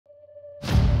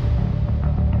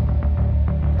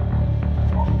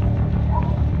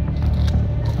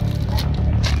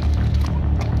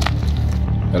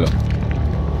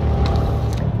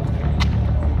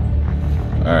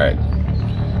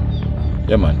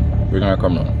We're gonna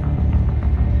come now.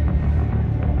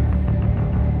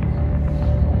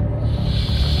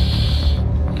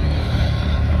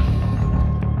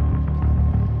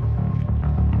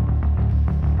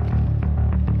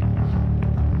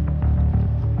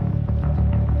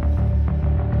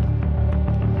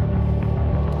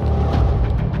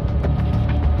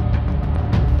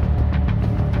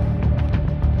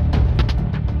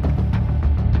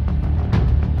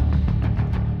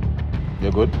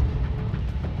 You good?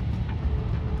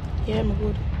 Yeah, I'm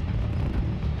good.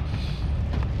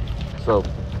 So,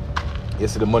 you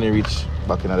see the money reach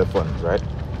back in the funds, right?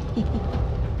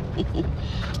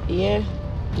 Yeah,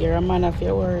 you're a man of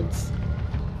your words.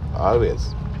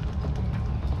 Always.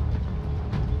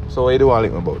 So what you do want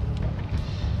to lick me about?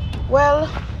 Well,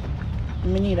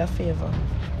 me need a favor.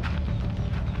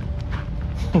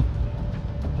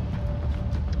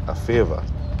 A favor?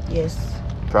 Yes.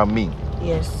 From me?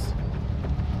 Yes.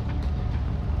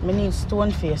 Me need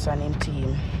Stoneface and him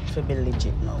team to be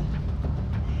legit now.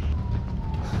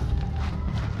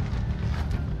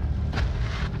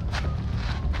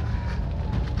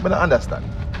 But I understand.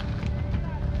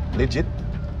 Legit?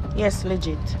 Yes,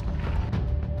 legit.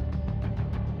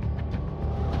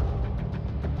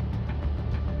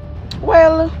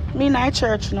 Well, me in a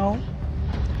church now.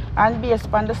 And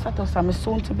based on the status of my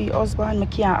soon-to-be husband, I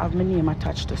can't have my name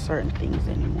attached to certain things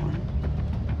anymore.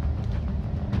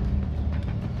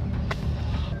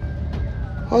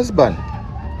 Husband?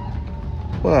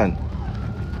 One.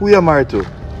 Who you married to?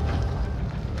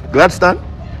 Gladstone?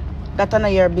 That's none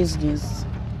of your business.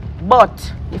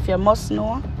 But, if you must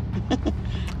know,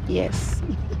 yes.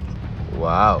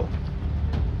 Wow.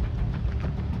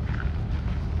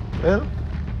 Well,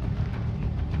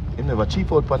 you never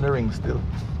cheap out on the ring still.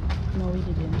 No, we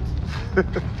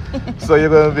didn't. So you're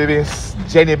going to be Miss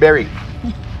Jenny Berry?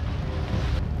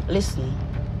 Listen,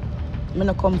 I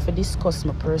don't come to discuss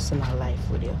my personal life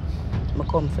with you. I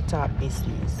come to talk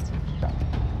business.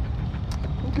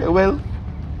 Okay, well,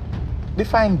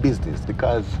 define business,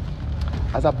 because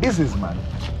as a businessman,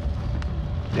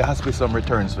 there has to be some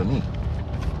returns for me.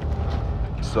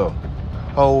 So,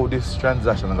 how this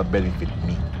transaction is going to benefit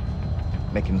me,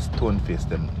 making Stoneface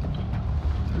them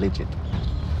legit?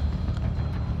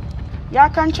 You're a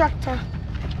contractor.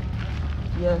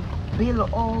 You build a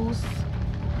house,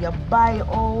 you buy a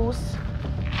house.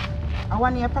 I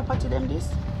want your property them this?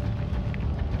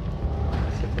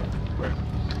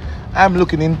 I'm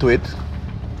looking into it,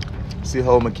 see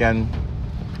how I can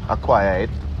acquire it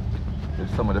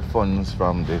with some of the funds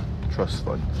from the trust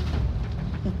fund.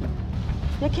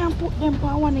 You can't put them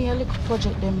on one of your little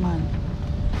project them, man.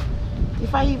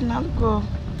 If I even go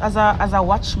as a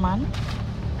watchman,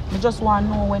 I just want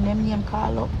to know when them name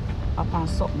call up upon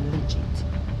something legit.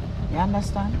 You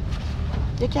understand?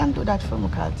 You can't do that for me,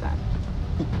 Carlton.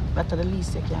 That's the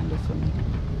least you can do for me.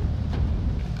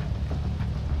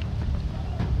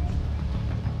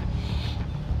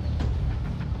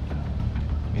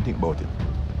 You think about it?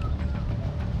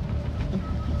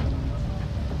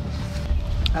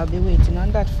 I'll be waiting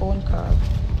on that phone call,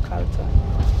 Carlton.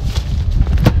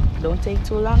 Don't take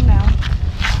too long now.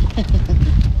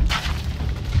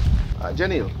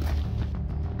 Janelle.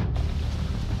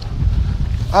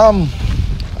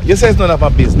 You say it's none of my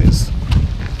business,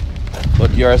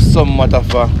 but you're somewhat of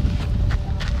a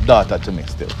daughter to me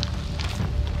still.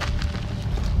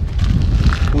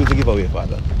 Who is the giveaway for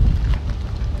that?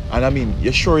 And I mean,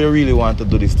 you're sure you really want to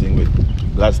do this thing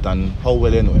with Gladstone? How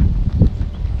well you know him?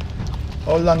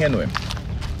 How long you know him?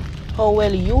 How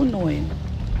well you know him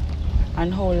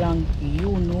and how long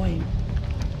you know him.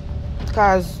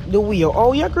 Because the way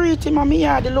you greet him and me,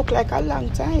 they look like a long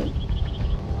time.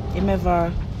 He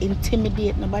never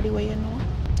intimidate nobody where you know.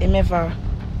 He never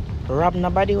rob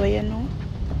nobody where you know.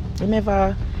 He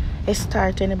never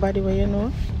start anybody where you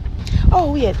know.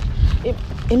 Oh wait,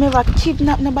 he never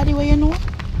kidnap nobody where you know.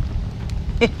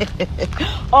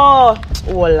 Oh,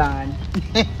 hold on.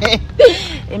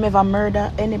 He never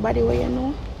murder anybody where you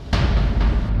know.